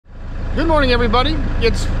Good morning, everybody.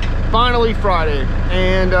 It's finally Friday,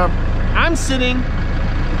 and I'm sitting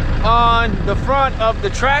on the front of the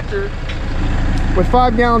tractor with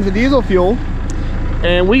 5 gallons of diesel fuel,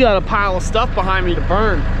 and we got a pile of stuff behind me to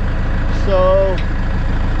burn. So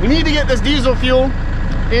we need to get this diesel fuel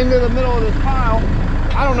into the middle of this pile.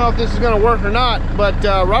 I don't know if this is going to work or not, but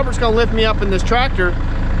Robert's going to lift me up in this tractor,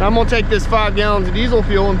 and I'm going to take this 5 gallons of diesel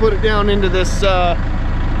fuel and put it down into this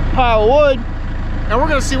pile of wood, and we're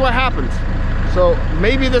going to see what happens. So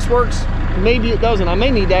maybe this works, maybe it doesn't. I may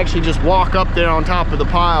need to actually just walk up there on top of the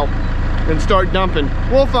pile and start dumping.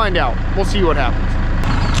 We'll find out. We'll see what happens.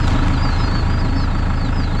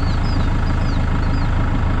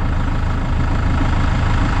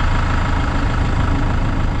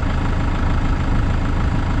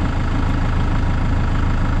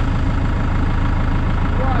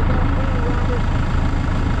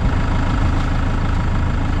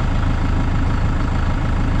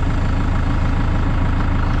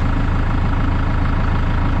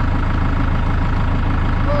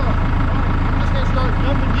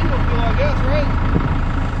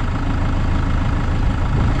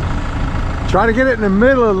 Try to get it in the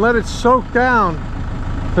middle and let it soak down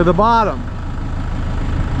to the bottom.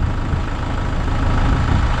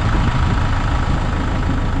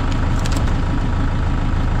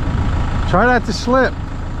 Try not to slip.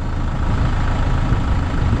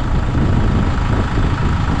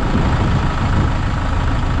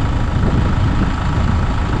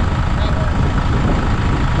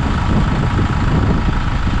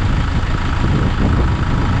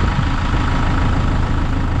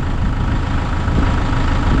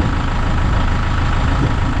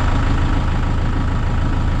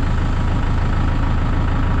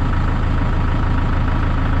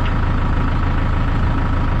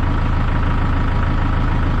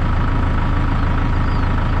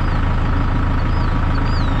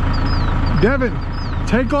 Devin,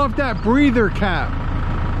 take off that breather cap.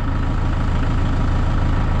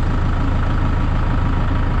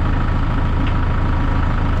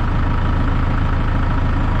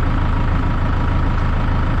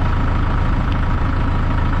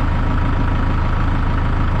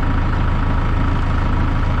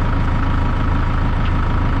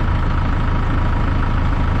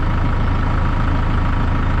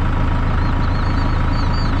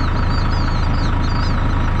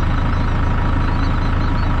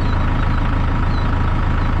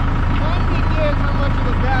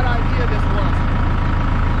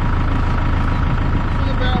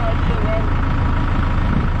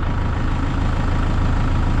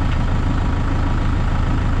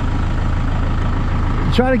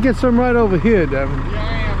 Try to get some right over here, Devin. Yeah,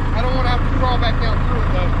 I am. I don't want to have to crawl back down through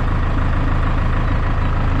it, though.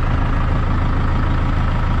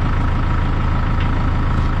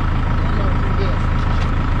 I'm going to do this.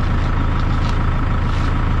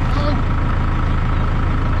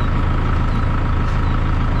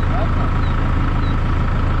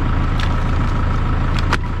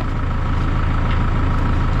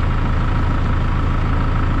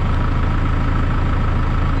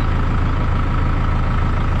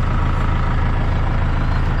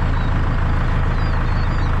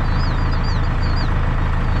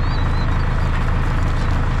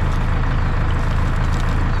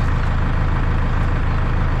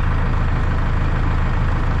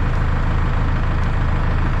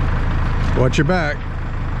 Watch your back.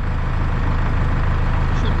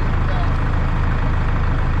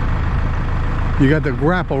 You got the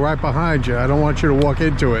grapple right behind you. I don't want you to walk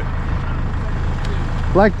into it.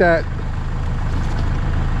 Like that.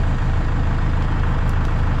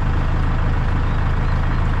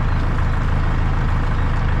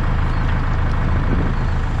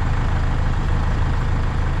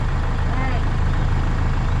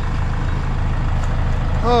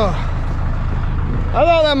 Oh. I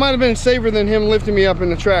thought that might have been safer than him lifting me up in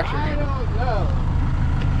the tractor.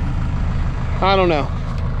 I don't know.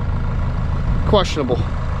 Questionable.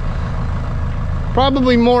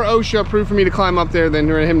 Probably more OSHA proof for me to climb up there than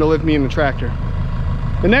for him to lift me in the tractor.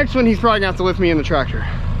 The next one, he's probably gonna have to lift me in the tractor.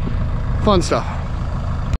 Fun stuff.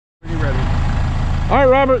 Are you ready? All right,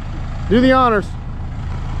 Robert, do the honors.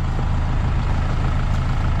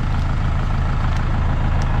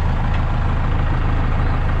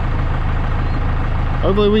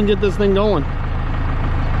 Hopefully we can get this thing going.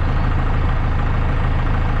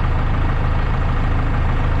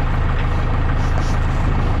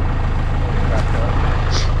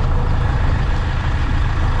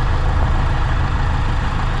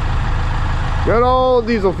 Good old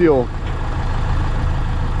diesel fuel.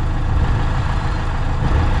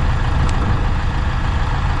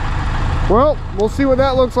 Well, we'll see what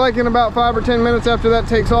that looks like in about 5 or 10 minutes after that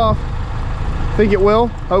takes off. think it will,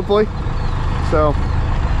 hopefully. So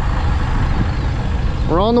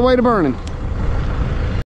we're on the way to burning.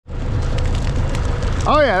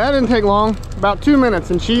 Oh yeah, that didn't take long, about 2 minutes,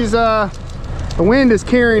 and she's the wind is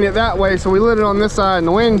carrying it that way, so we lit it on this side and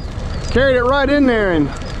the wind carried it right in there, and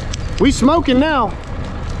we smoking now.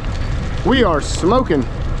 We are smoking.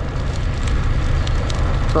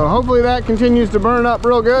 So hopefully that continues to burn up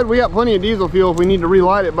real good. We got plenty of diesel fuel if we need to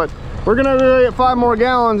relight it, but we're gonna really get 5 more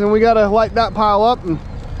gallons and we gotta light that pile up and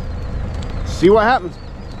see what happens.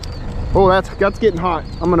 Oh, that's getting hot.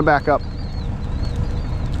 I'm gonna back up.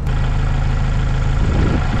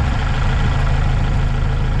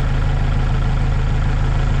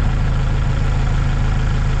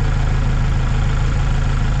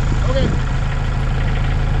 Okay.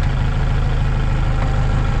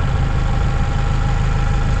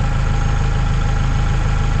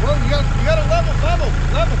 Whoa, you gotta level.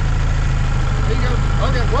 There you go.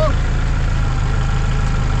 Okay, whoa.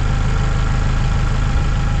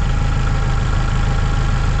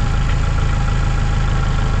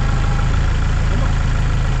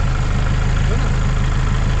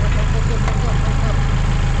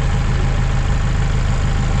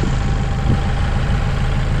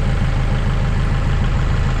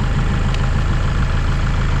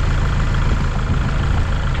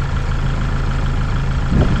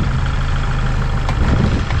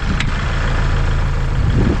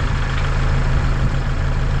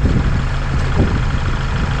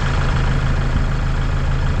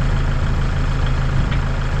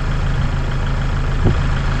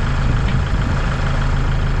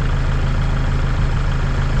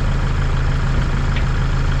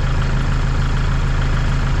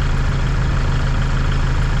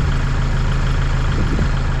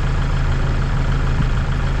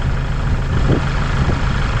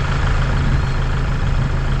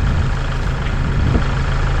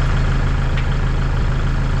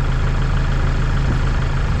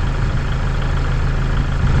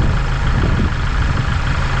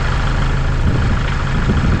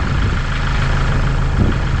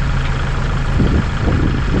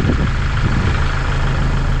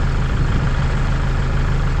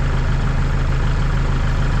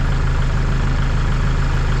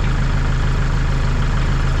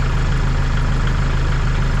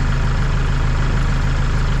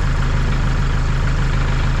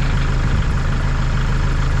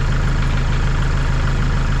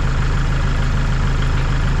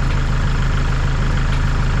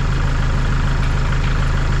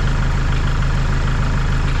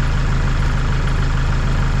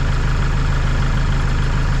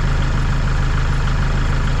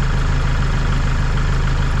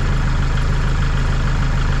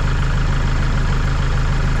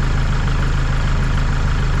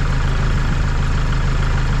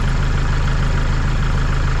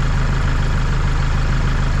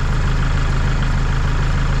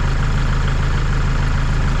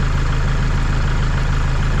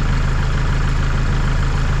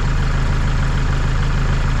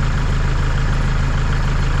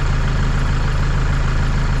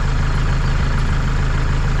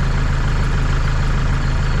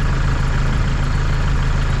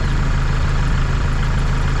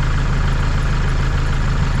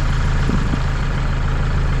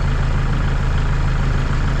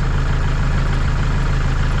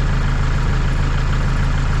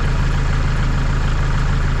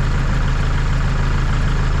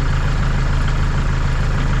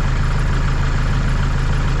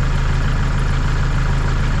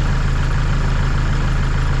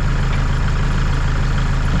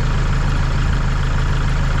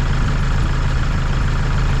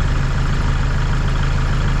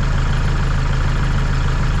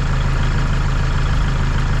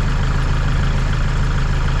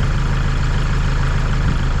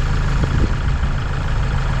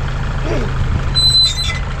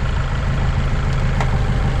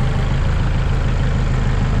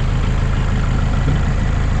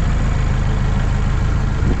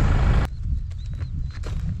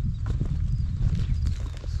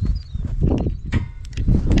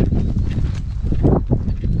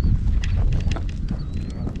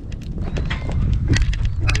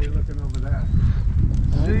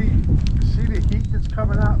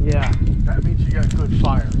 Yeah. That means you got good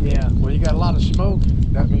fire. Yeah. When you got a lot of smoke,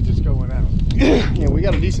 that means it's going out. Yeah, we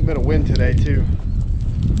got a decent bit of wind today too.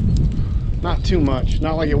 Not too much,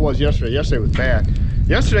 not like it was yesterday. Yesterday was bad.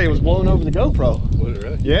 Yesterday it was blowing over the GoPro. Was it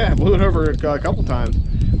really? Yeah, it blew it over a couple times.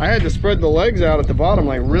 I had to spread the legs out at the bottom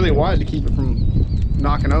like really wide to keep it from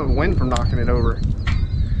knocking over, wind from knocking it over.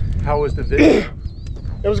 How was the video?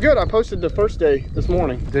 It was good. I posted the first day this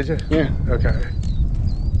morning. Did you? Yeah. Okay.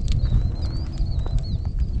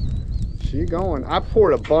 She going. I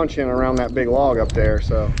poured a bunch in around that big log up there,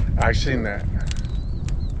 so. I seen that.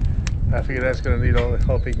 I figure that's gonna need all the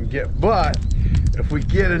help he can get. But if we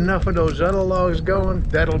get enough of those other logs going,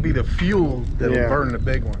 that'll be the fuel that'll burn the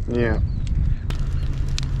big one. Yeah.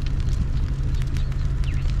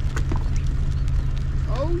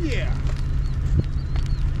 Oh yeah.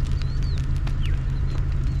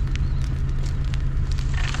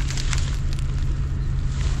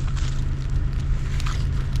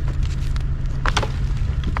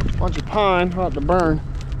 Bunch of pine, hot to burn.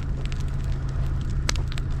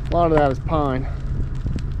 A lot of that is pine.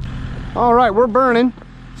 All right, we're burning.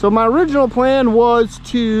 So my original plan was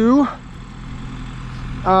to,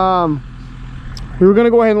 we were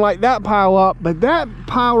gonna go ahead and light that pile up, but that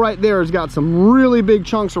pile right there has got some really big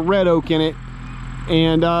chunks of red oak in it.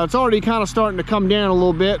 And it's already kind of starting to come down a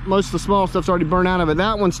little bit. Most of the small stuff's already burned out of it.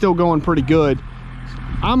 That one's still going pretty good.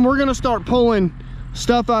 We're gonna start pulling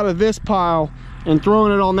stuff out of this pile and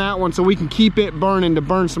throwing it on that one so we can keep it burning to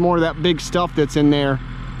burn some more of that big stuff that's in there.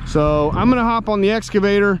 So I'm gonna hop on the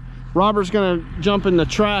excavator. Robert's gonna jump in the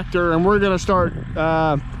tractor and we're gonna start,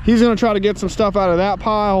 he's gonna try to get some stuff out of that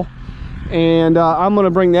pile. And I'm gonna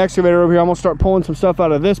bring the excavator over here. I'm gonna start pulling some stuff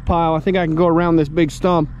out of this pile. I think I can go around this big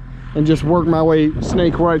stump and just work my way,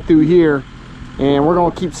 snake right through here. And we're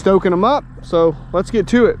gonna keep stoking them up. So let's get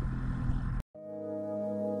to it.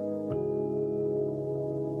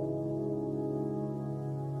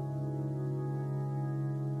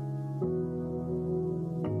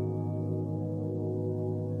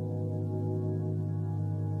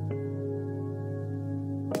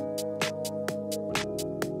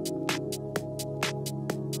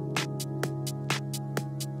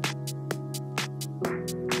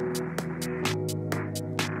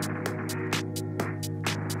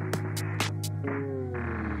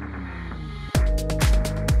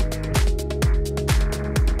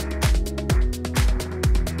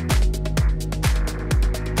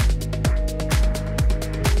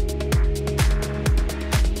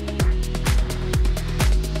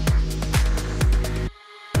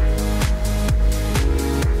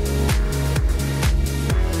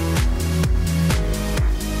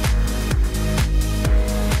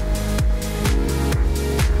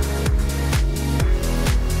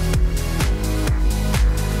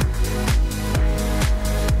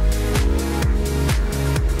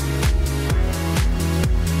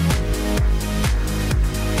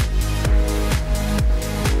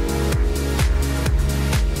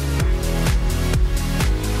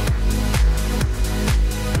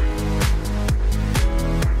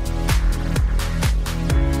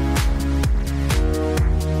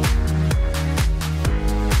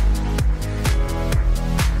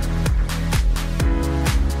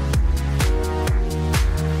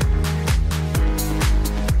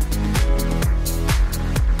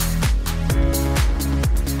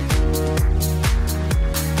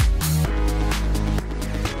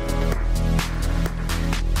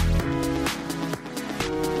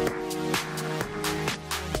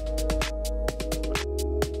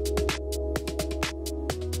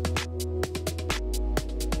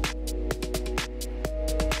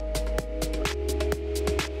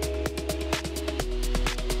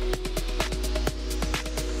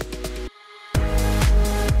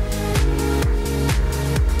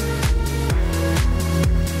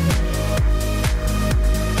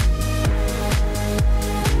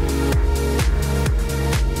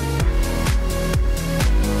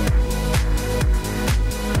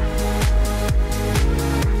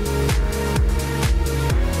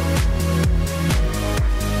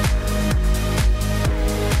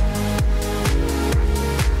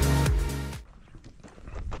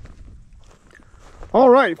 All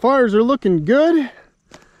right, fires are looking good.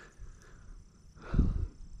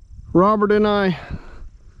 Robert and I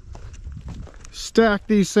stacked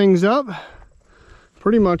these things up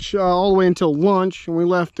pretty much all the way until lunch, and we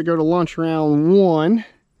left to go to lunch around 1,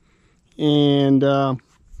 and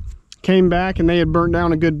came back and they had burnt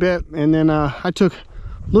down a good bit. And then I took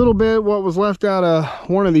a little bit what was left out of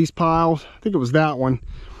one of these piles, I think it was that one,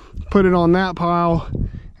 put it on that pile,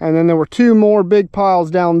 and then there were 2 more big piles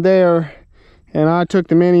down there, and I took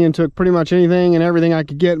the mini and took pretty much anything and everything I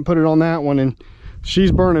could get and put it on that one. And she's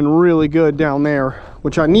burning really good down there,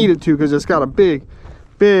 which I needed to because it's got a big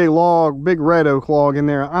log, big red oak log in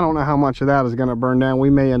there. I don't know how much of that is going to burn down. We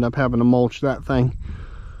may end up having to mulch that thing,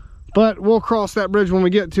 but we'll cross that bridge when we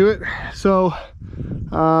get to it. So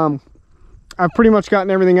I've pretty much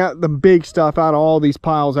gotten everything out, the big stuff out of all these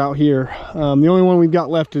piles out here. The only one we've got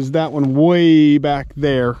left is that one way back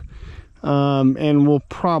there. And we'll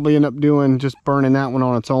probably end up doing just burning that one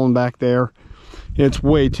on its own back there. it's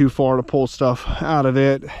way too far to pull stuff out of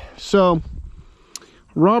it. So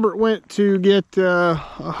Robert went to get a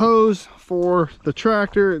hose for the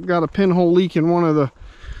tractor. It got a pinhole leak in one of the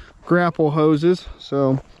grapple hoses,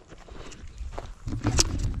 so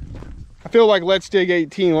I feel like Let's Dig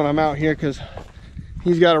 18 when I'm out here, because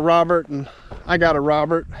he's got a Robert and I got a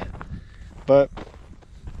Robert, but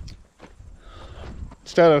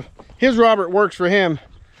instead of his Robert works for him,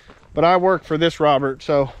 but I work for this Robert.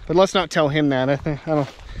 So, but let's not tell him that.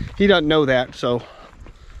 He doesn't know that, so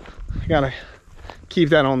I gotta keep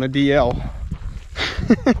that on the DL.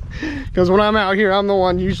 Because when I'm out here, I'm the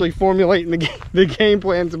one usually formulating the game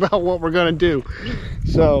plans about what we're gonna do.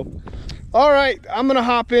 So, all right, I'm gonna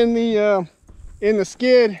hop in the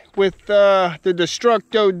skid with the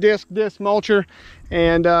Destructo disc mulcher,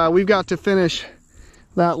 and we've got to finish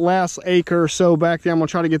that last acre or so back there. I'm gonna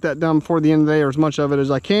try to get that done before the end of the day, or as much of it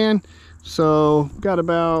as I can. So got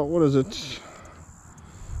about, what is it,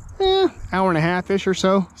 hour and a half-ish or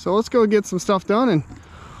so. So let's go get some stuff done and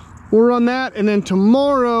we'll run that. And then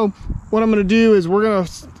tomorrow what I'm gonna do is we're gonna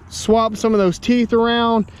swap some of those teeth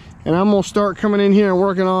around, and I'm gonna start coming in here and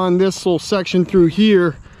working on this little section through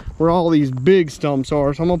here where all these big stumps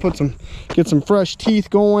are. So I'm gonna get some fresh teeth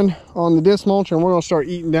going on the disc mulcher, and we're gonna start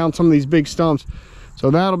eating down some of these big stumps. So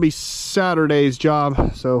that'll be Saturday's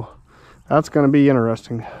job. So that's gonna be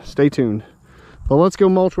interesting. Stay tuned. But let's go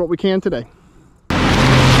mulch what we can today.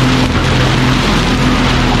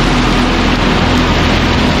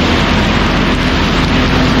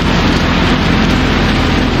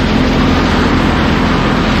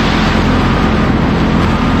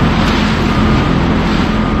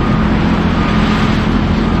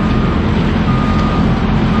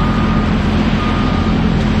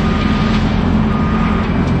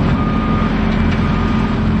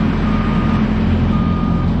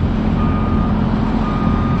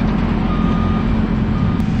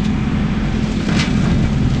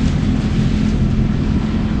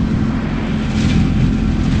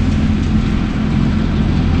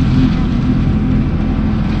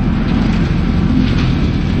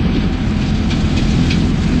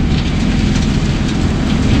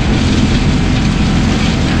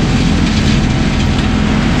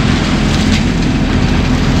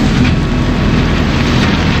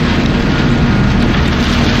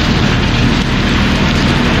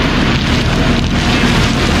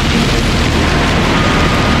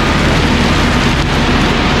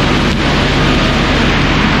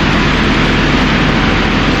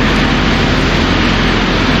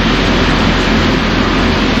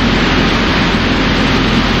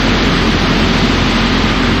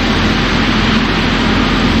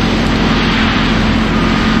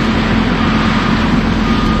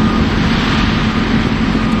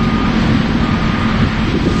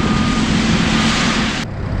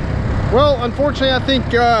 Well, unfortunately, I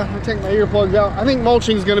think, I'll take my earplugs out. I think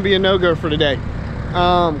mulching is going to be a no-go for today.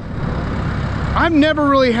 I've never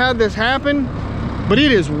really had this happen, but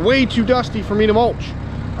it is way too dusty for me to mulch.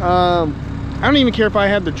 I don't even care if I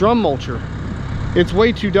had the drum mulcher. It's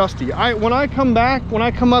way too dusty. When I come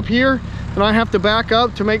up here and I have to back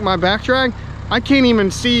up to make my back drag, I can't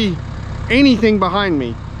even see anything behind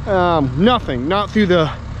me. Nothing, not through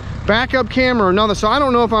the backup camera or nothing. So I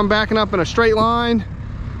don't know if I'm backing up in a straight line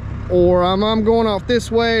or I'm going off this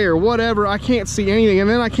way or whatever. I can't see anything, and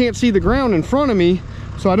then I can't see the ground in front of me,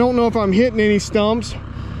 so I don't know if I'm hitting any stumps.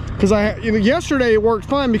 Because yesterday it worked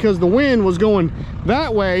fine because the wind was going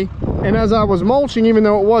that way, and as I was mulching, even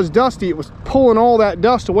though it was dusty, it was pulling all that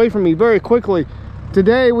dust away from me very quickly.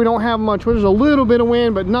 Today we don't have much. There's a little bit of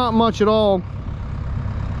wind, but not much at all,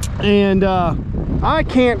 and I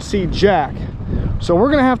can't see jack. So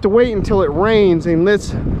we're gonna have to wait until it rains and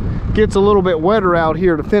gets a little bit wetter out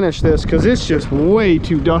here to finish this, because it's just way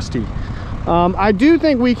too dusty. I do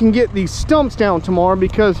think we can get these stumps down tomorrow,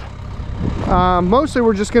 because mostly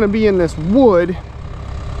we're just going to be in this wood,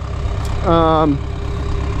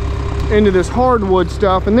 into this hardwood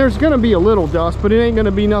stuff, and there's going to be a little dust, but it ain't going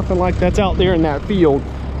to be nothing like that's out there in that field,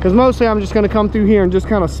 because mostly I'm just going to come through here and just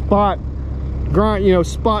kind of spot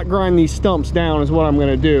grind these stumps down is what I'm going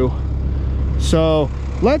to do. So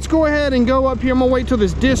let's go ahead and go up here. I'm gonna wait till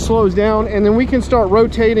this disc slows down, and then we can start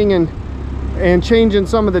rotating and changing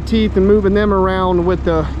some of the teeth and moving them around with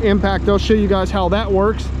the impact. I'll show you guys how that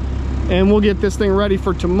works, and we'll get this thing ready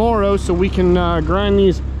for tomorrow so we can grind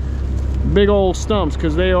these big old stumps,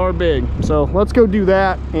 because they are big. So let's go do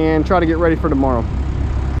that and try to get ready for tomorrow.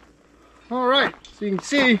 All right, so you can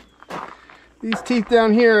see these teeth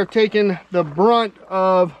down here have taken the brunt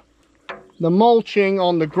of the mulching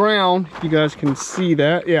on the ground. You guys can see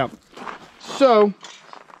that, yeah. So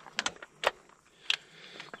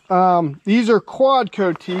These are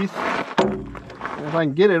Quadco teeth. And if I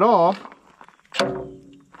can get it off.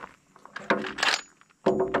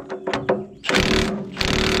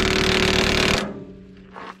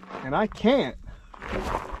 And I can't.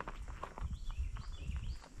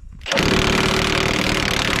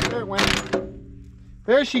 There it went.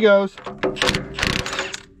 There she goes.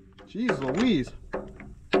 Jeez Louise.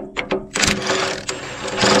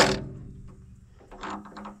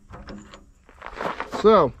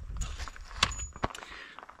 So,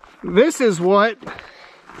 this is what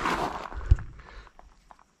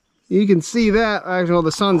you can see that. Actually, well,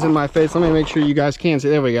 the sun's in my face. Let me make sure you guys can see.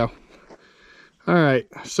 There we go. All right,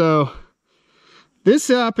 so this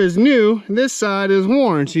up is new. This side is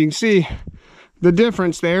worn, so you can see the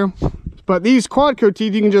difference there. But these Quadco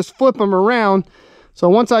teeth, you can just flip them around. So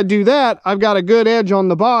once I do that, I've got a good edge on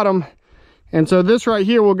the bottom. And so this right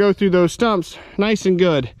here will go through those stumps nice and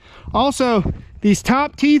good. Also, these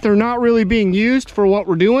top teeth are not really being used for what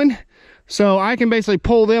we're doing. So I can basically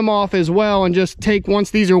pull them off as well and just take, once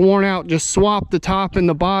these are worn out, just swap the top and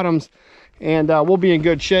the bottoms and we'll be in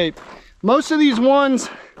good shape. Most of these ones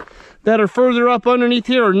that are further up underneath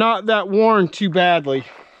here are not that worn too badly.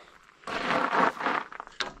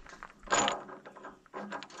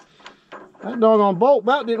 That doggone bolt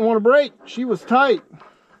about didn't want to break. She was tight.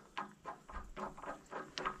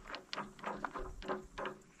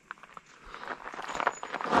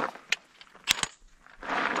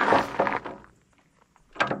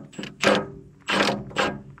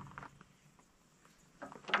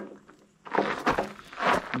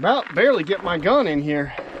 About barely get my gun in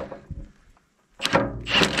here.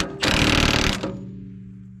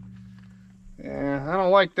 Yeah, I don't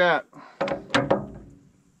like that.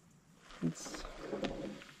 It's...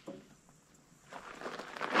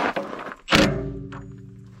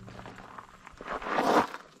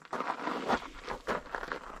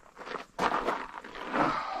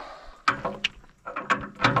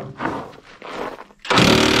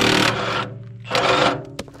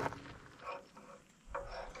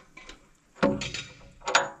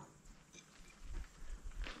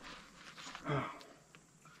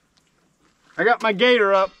 I got my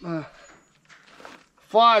gator up.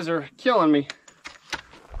 Flies are killing me.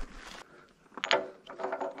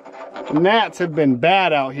 The gnats have been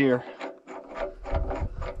bad out here.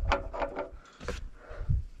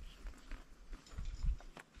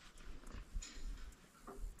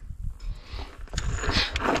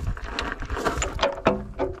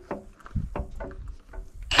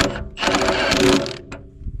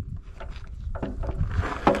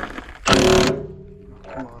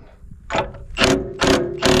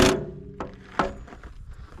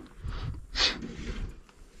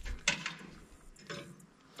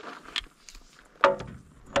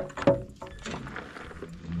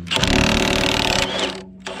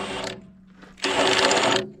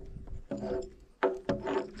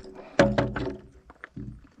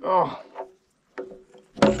 Oh.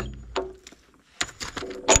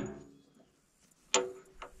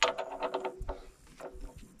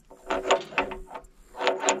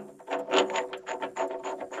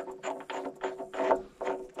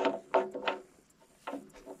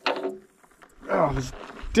 Oh, this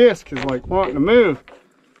disc is like wanting to move.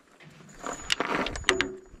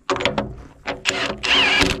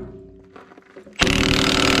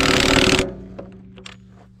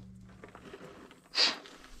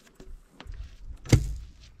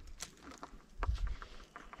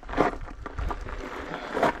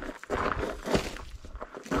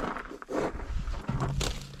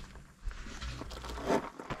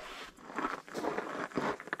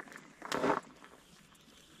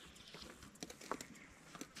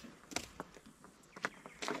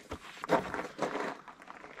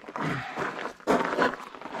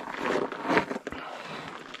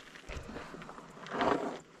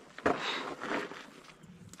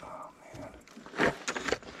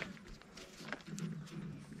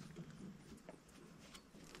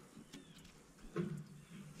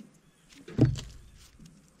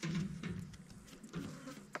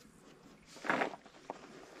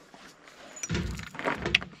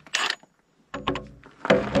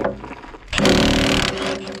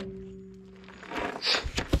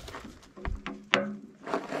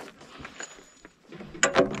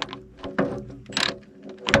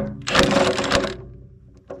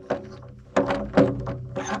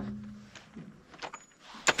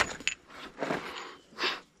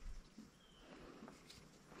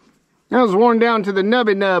 That was worn down to the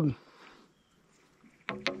nubby nub.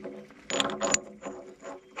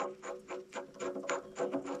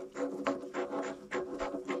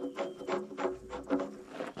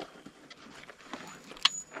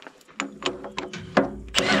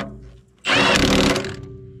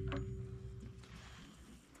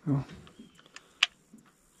 Well,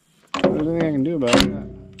 there's anything I can do about that.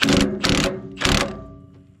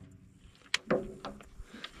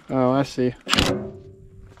 Oh, I see.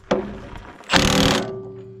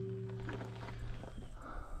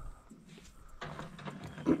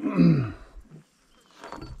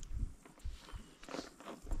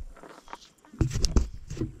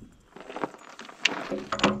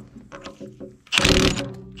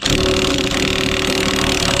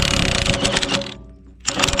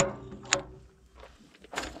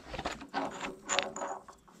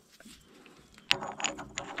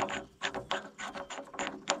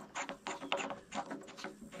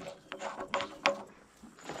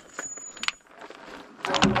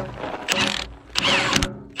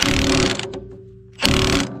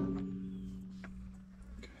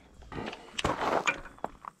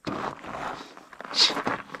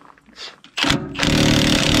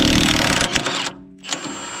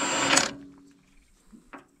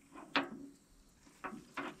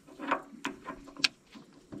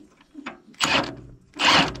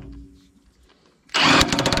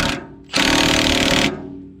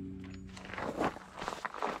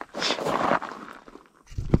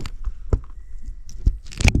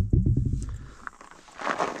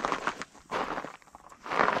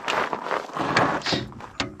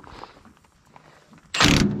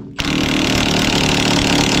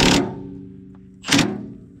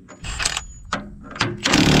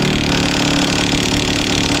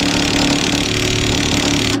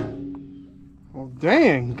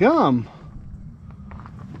 Dang, gum.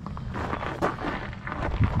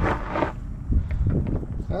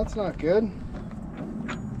 That's not good.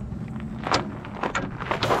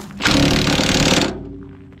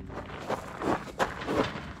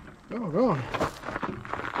 Oh, go on.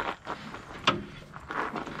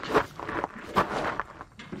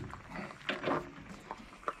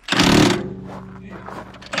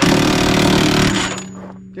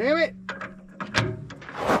 Damn it.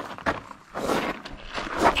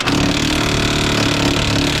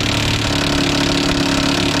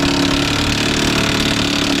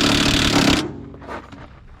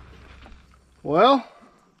 Well,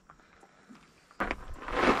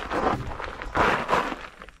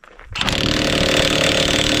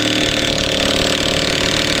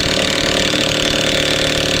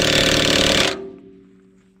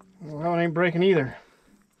 that one ain't breaking either.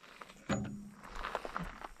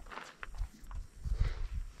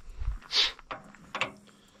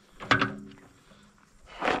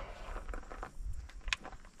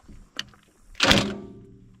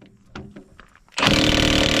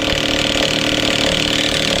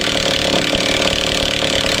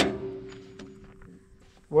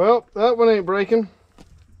 Well, that one ain't breaking.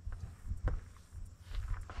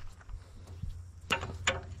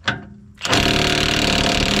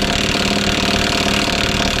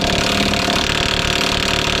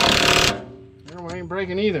 That one ain't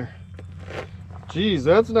breaking either. Geez,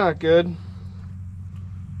 that's not good.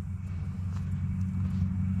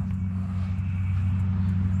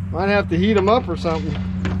 Might have to heat them up or something.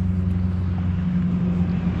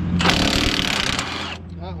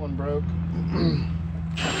 That one broke.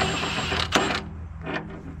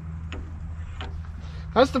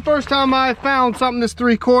 That's the first time I found something this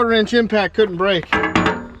 3/4 inch impact couldn't break.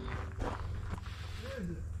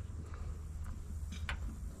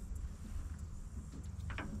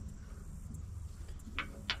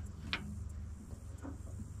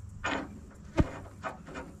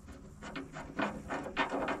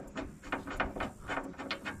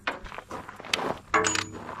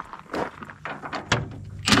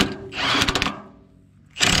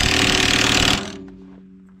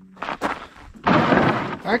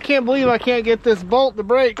 I can't believe I can't get this bolt to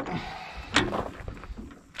break.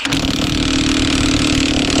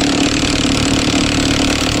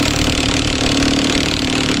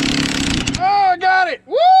 Oh, I got it!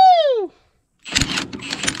 Woo!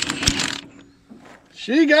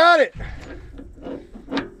 She got it.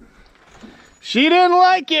 She didn't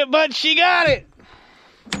like it, but she got it.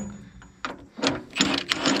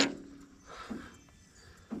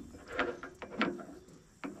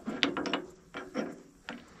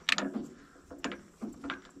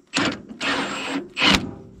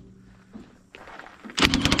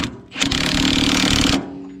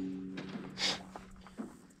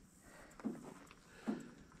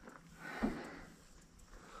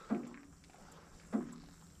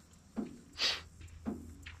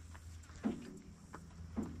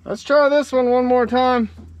 Let's try this one more time.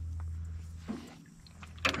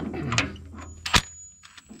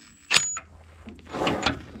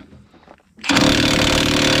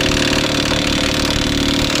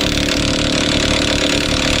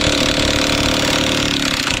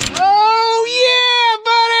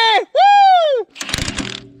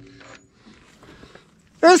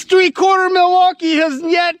 3/4 Milwaukee has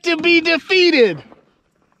yet to be defeated.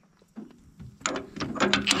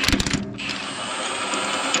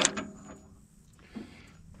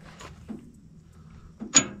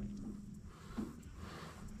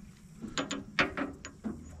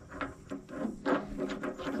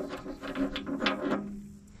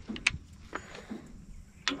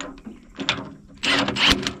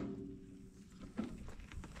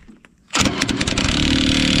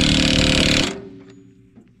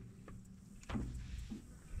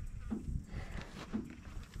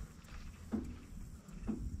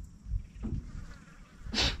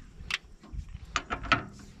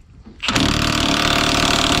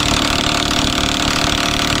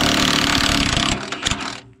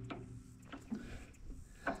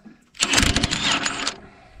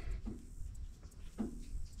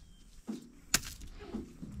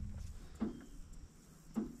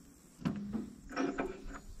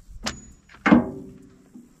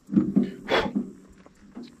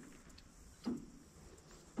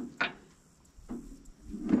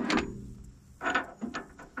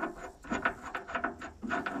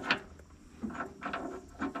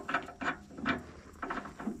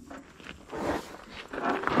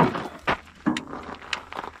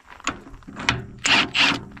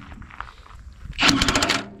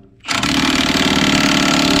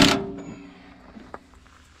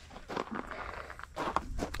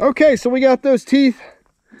 Okay, so we got those teeth.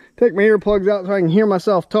 Take my earplugs out so I can hear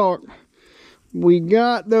myself talk. We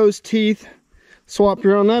got those teeth swapped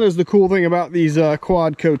around. That is the cool thing about these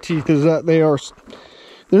Quadco teeth, is that they're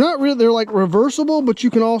not really, they're like reversible, but you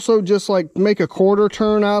can also just like make a quarter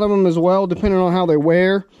turn out of them as well, depending on how they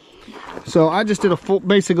wear. So I just did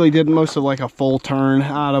basically did most of like a full turn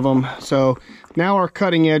out of them. So now our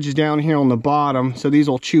cutting edge is down here on the bottom. So these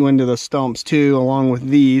will chew into the stumps too, along with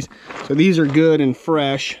these. So these are good and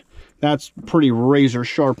fresh. That's pretty razor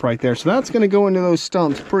sharp right there. So that's gonna go into those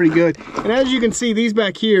stumps pretty good. And as you can see, these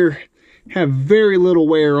back here have very little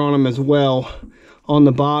wear on them as well on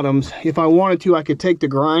the bottoms. If I wanted to, I could take the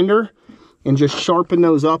grinder and just sharpen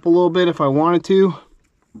those up a little bit if I wanted to.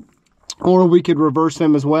 Or we could reverse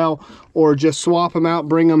them as well, or just swap them out,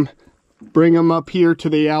 bring them up here to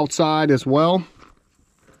the outside as well.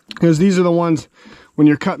 Because these are the ones, when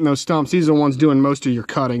you're cutting those stumps, these are the ones doing most of your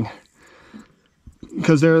cutting.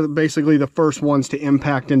 Because they're basically the first ones to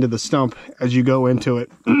impact into the stump as you go into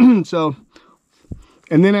it. So,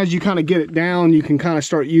 and then as you kind of get it down, you can kind of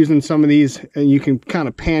start using some of these, and you can kind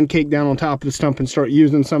of pancake down on top of the stump and start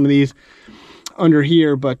using some of these under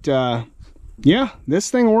here. But yeah,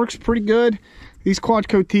 this thing works pretty good. These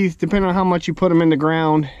Quadco teeth, depending on how much you put them in the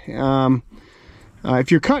ground,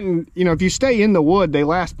 if you're cutting, you know, if you stay in the wood, they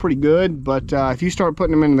last pretty good. But if you start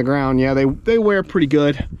putting them in the ground, yeah, they wear pretty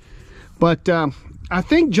good. But I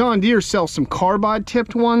think John Deere sells some carbide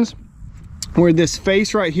tipped ones, where this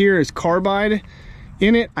face right here is carbide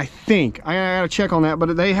in it. I think I gotta check on that,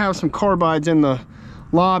 but they have some carbides in the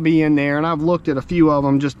lobby in there, and I've looked at a few of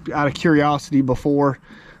them just out of curiosity before.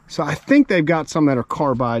 So I think they've got some that are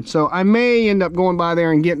carbide. So I may end up going by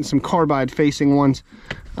there and getting some carbide facing ones,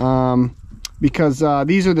 because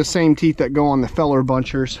these are the same teeth that go on the Feller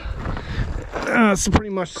bunchers. It's pretty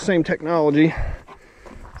much the same technology.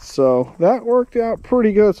 So that worked out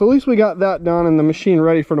pretty good. So at least we got that done and the machine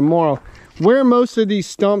ready for tomorrow. Where most of these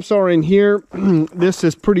stumps are in here, this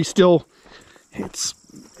is pretty still, it's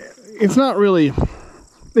not really,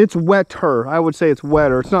 it's wetter. I would say it's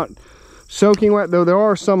wetter. It's not soaking wet, though there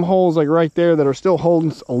are some holes like right there that are still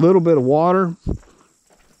holding a little bit of water.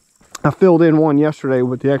 I filled in one yesterday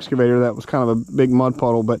with the excavator that was kind of a big mud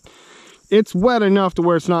puddle, but it's wet enough to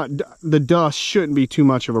where it's not, the dust shouldn't be too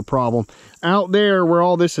much of a problem. Out there where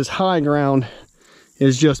all this is high ground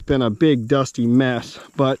has just been a big dusty mess.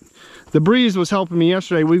 But the breeze was helping me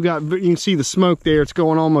yesterday. We've got, you can see the smoke there, it's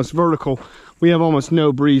going almost vertical. We have almost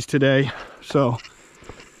no breeze today. So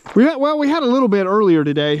we had a little bit earlier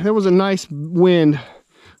today. There was a nice wind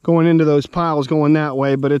going into those piles going that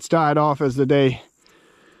way, but it's died off as the day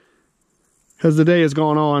has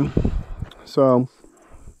gone on. So,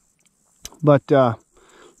 but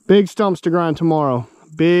big stumps to grind tomorrow.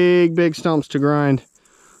 Big stumps to grind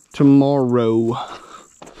tomorrow.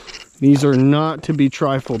 These are not to be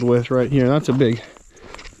trifled with right here. That's a big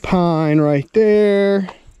pine right there.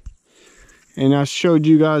 And I showed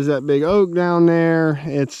you guys that big oak down there.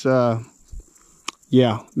 It's,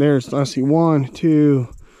 yeah, there's, let's see, 1, 2,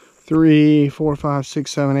 3, 4, 5,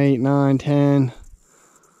 6, 7, 8, 9, 10,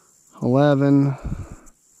 11,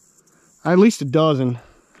 at least a dozen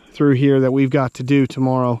through here that we've got to do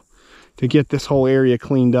tomorrow to get this whole area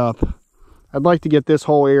cleaned up. I'd like to get this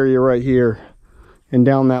whole area right here and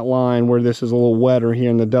down that line where this is a little wetter here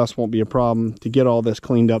and the dust won't be a problem, to get all this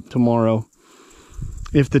cleaned up tomorrow.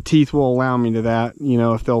 If the teeth will allow me to that, you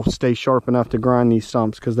know, if they'll stay sharp enough to grind these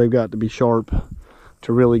stumps, because they've got to be sharp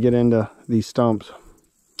to really get into these stumps.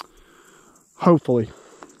 Hopefully,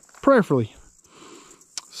 prayerfully.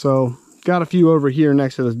 So, got a few over here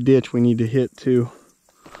next to this ditch we need to hit too.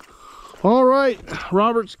 All right,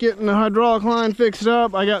 Robert's getting the hydraulic line fixed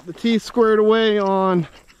up. I got the teeth squared away on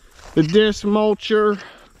the disc mulcher,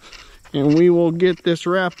 and we will get this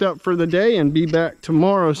wrapped up for the day and be back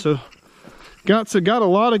tomorrow. So got a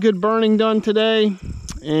lot of good burning done today,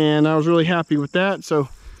 and I was really happy with that. So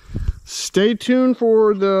stay tuned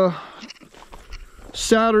for the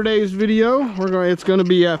Saturday's video. It's gonna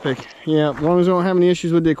be epic. Yeah, as long as I don't have any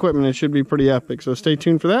issues with the equipment, it should be pretty epic. So stay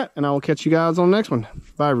tuned for that, and I will catch you guys on the next one.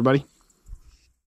 Bye everybody.